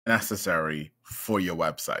necessary for your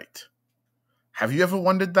website. Have you ever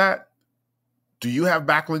wondered that? Do you have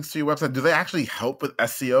backlinks to your website? Do they actually help with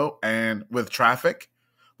SEO and with traffic?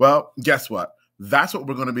 Well, guess what? That's what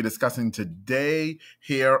we're going to be discussing today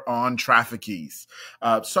here on Traffic Keys.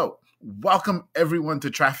 So, welcome everyone to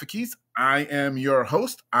Traffic Keys. I am your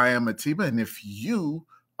host. I am Atiba, and if you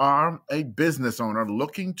are a business owner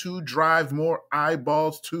looking to drive more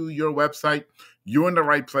eyeballs to your website, you're in the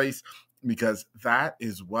right place because that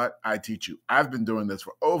is what I teach you. I've been doing this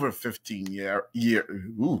for over 15 years.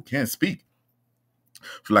 Ooh, can't speak. I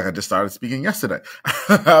feel like I just started speaking yesterday.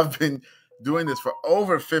 I've been doing this for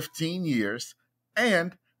over 15 years,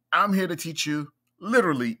 and I'm here to teach you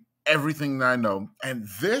literally everything that I know. And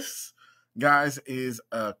this, guys, is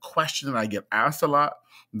a question that I get asked a lot,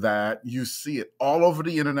 that you see it all over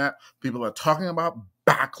the internet. People are talking about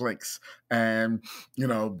backlinks, and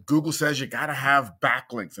Google says you got to have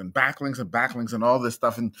backlinks and backlinks and backlinks and all this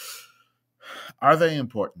stuff. And are they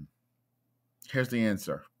important? Here's the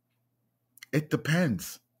answer. It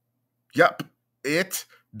depends. Yep, it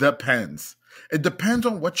depends. It depends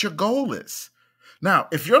on what your goal is. Now,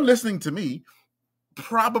 if you're listening to me,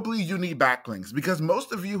 probably you need backlinks, because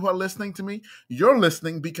most of you who are listening to me, you're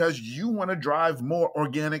listening because you want to drive more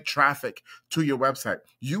organic traffic to your website.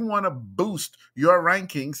 You want to boost your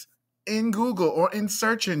rankings in Google or in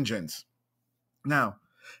search engines. Now,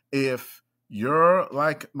 if you're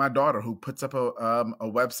like my daughter, who puts up a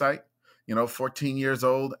website, 14 years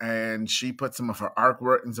old, and she puts some of her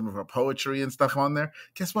artwork and some of her poetry and stuff on there,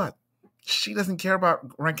 guess what? She doesn't care about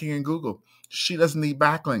ranking in Google. She doesn't need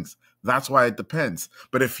backlinks. That's why it depends.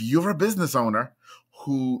 But if you're a business owner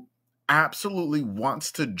who absolutely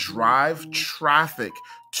wants to drive traffic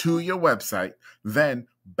to your website, then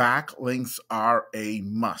backlinks are a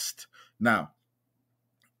must. Now,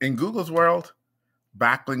 in Google's world,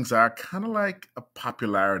 backlinks are kind of like a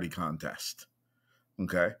popularity contest.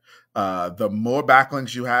 Okay. The more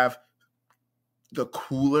backlinks you have, the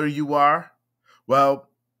cooler you are. Well,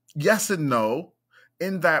 yes and no,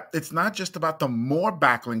 in that it's not just about the more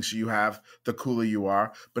backlinks you have, the cooler you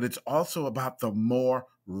are, but it's also about the more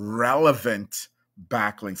relevant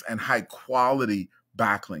backlinks and high quality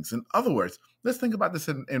backlinks. In other words, let's think about this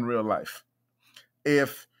in real life.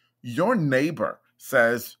 If your neighbor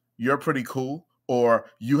says you're pretty cool, or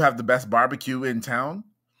you have the best barbecue in town,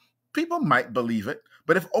 people might believe it.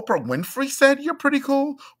 But if Oprah Winfrey said you're pretty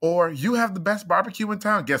cool, or you have the best barbecue in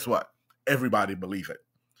town, guess what? Everybody believe it.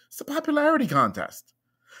 It's a popularity contest.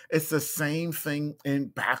 It's the same thing in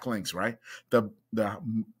backlinks, right? The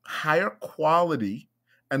higher quality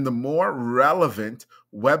and the more relevant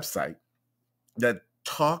website that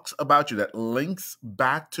talks about you, that links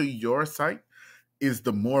back to your site, is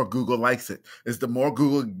the more Google likes it. Is the more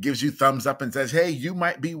Google gives you thumbs up and says, hey, you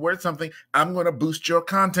might be worth something. I'm going to boost your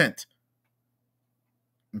content.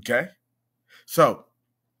 Okay? So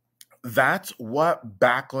that's what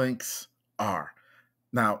backlinks are.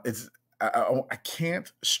 Now, I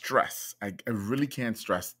can't stress, I really can't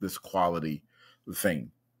stress this quality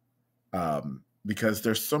thing. Because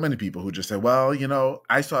there's so many people who just say, well,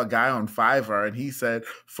 I saw a guy on Fiverr and he said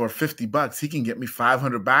for $50, he can get me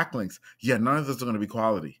 500 backlinks. Yeah, none of those are going to be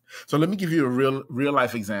quality. So let me give you a real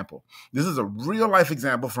life example. This is a real life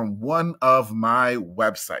example from one of my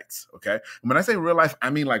websites. Okay. And when I say real life, I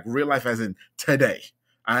mean like real life as in today.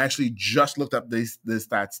 I actually just looked up these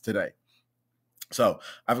stats today. So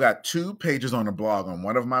I've got 2 pages on a blog on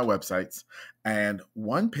one of my websites, and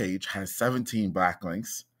one page has 17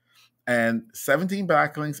 backlinks. And 17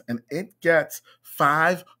 backlinks, and it gets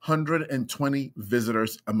 520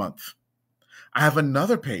 visitors a month. I have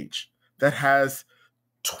another page that has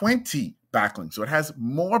 20 backlinks. So it has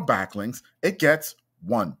more backlinks. It gets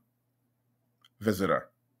 1 visitor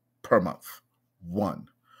per month. 1.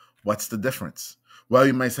 What's the difference? Well,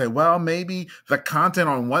 you may say, well, maybe the content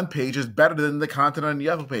on one page is better than the content on the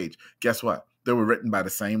other page. Guess what? They were written by the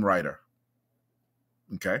same writer.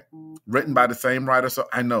 Okay? Written by the same writer. So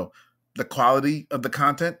I know the quality of the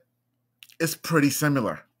content is pretty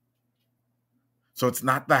similar. So it's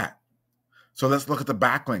not that. So let's look at the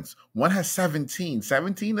backlinks. One has 17.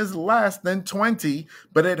 17 is less than 20,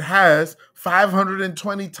 but it has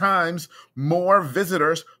 520 times more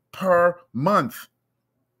visitors per month.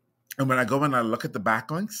 And when I go and I look at the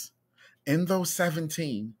backlinks, in those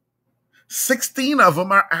 17, 16 of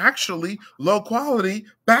them are actually low quality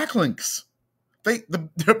backlinks. They're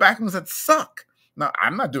backlinks that suck. Now,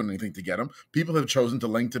 I'm not doing anything to get them. People have chosen to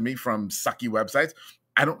link to me from sucky websites.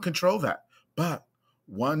 I don't control that. But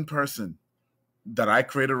one person that I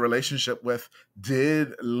created a relationship with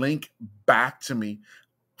did link back to me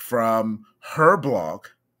from her blog,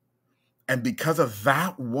 And because of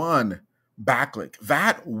that one backlink,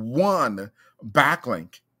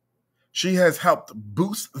 she has helped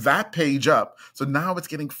boost that page up. So now it's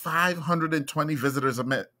getting 520 visitors a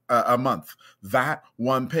month, that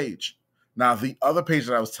one page. Now, the other page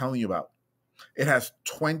that I was telling you about, it has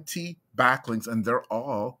 20 backlinks, and they're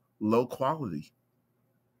all low quality.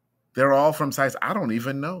 They're all from sites I don't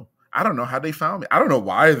even know. I don't know how they found me. I don't know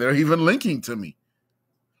why they're even linking to me.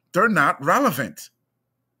 They're not relevant.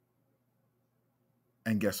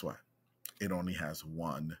 And guess what? It only has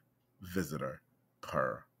one visitor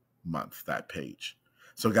per month, that page.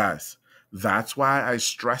 So guys, that's why I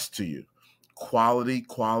stress to you quality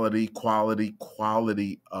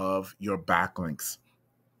of your backlinks.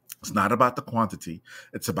 It's not about the quantity,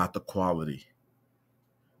 it's about the quality.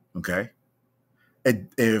 Okay?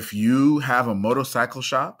 If you have a motorcycle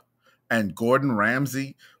shop and Gordon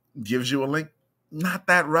Ramsay gives you a link, not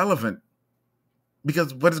that relevant.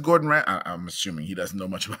 Because what is Gordon Ramsay? I'm assuming he doesn't know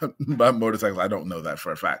much about motorcycles. I don't know that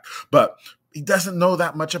for a fact. But he doesn't know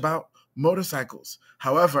that much about motorcycles.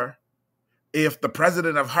 However, if the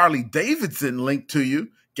president of Harley Davidson linked to you,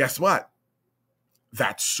 guess what?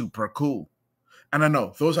 That's super cool. And I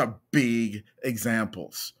know those are big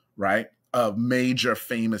examples, right, of major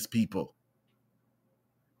famous people.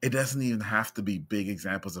 It doesn't even have to be big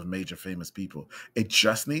examples of major famous people. It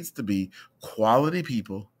just needs to be quality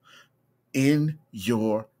people in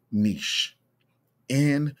your niche.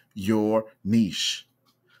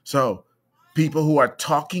 So people who are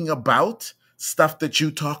talking about stuff that you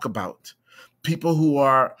talk about, people who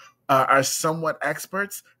are somewhat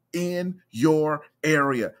experts in your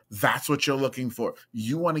area. That's what you're looking for.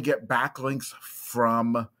 You want to get backlinks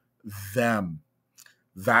from them.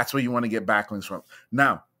 That's where you want to get backlinks from.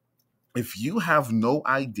 Now, if you have no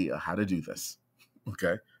idea how to do this,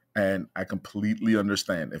 okay, and I completely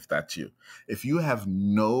understand if that's you. If you have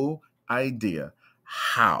no idea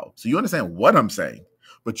how, so you understand what I'm saying,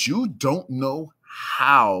 but you don't know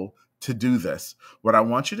how to do this, what I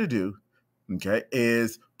want you to do, okay,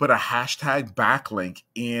 is put a hashtag backlink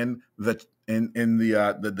in the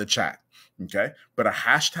chat. Okay, put a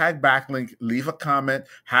hashtag backlink, leave a comment,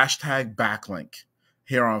 hashtag backlink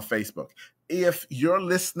here on Facebook. If you're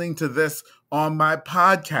listening to this on my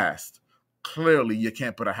podcast, clearly you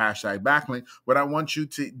can't put a hashtag backlink. What I want you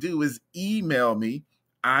to do is email me,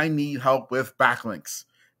 I need help with backlinks.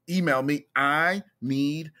 Email me, I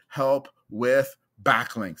need help with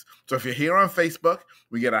backlinks. So if you're here on Facebook,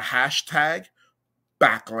 we get a hashtag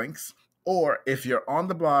backlinks. Or if you're on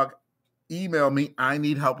the blog, email me, I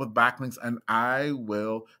need help with backlinks, and I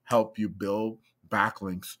will help you build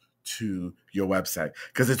backlinks to your website,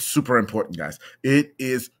 because it's super important, guys. It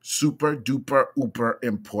is super duper uber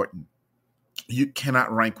important. You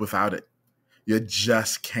cannot rank without it. You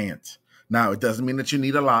just can't. Now, it doesn't mean that you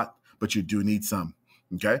need a lot, but you do need some.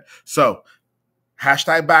 Okay? So,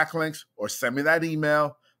 hashtag backlinks or send me that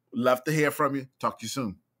email. Love to hear from you. Talk to you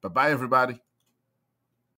soon. Bye-bye, everybody.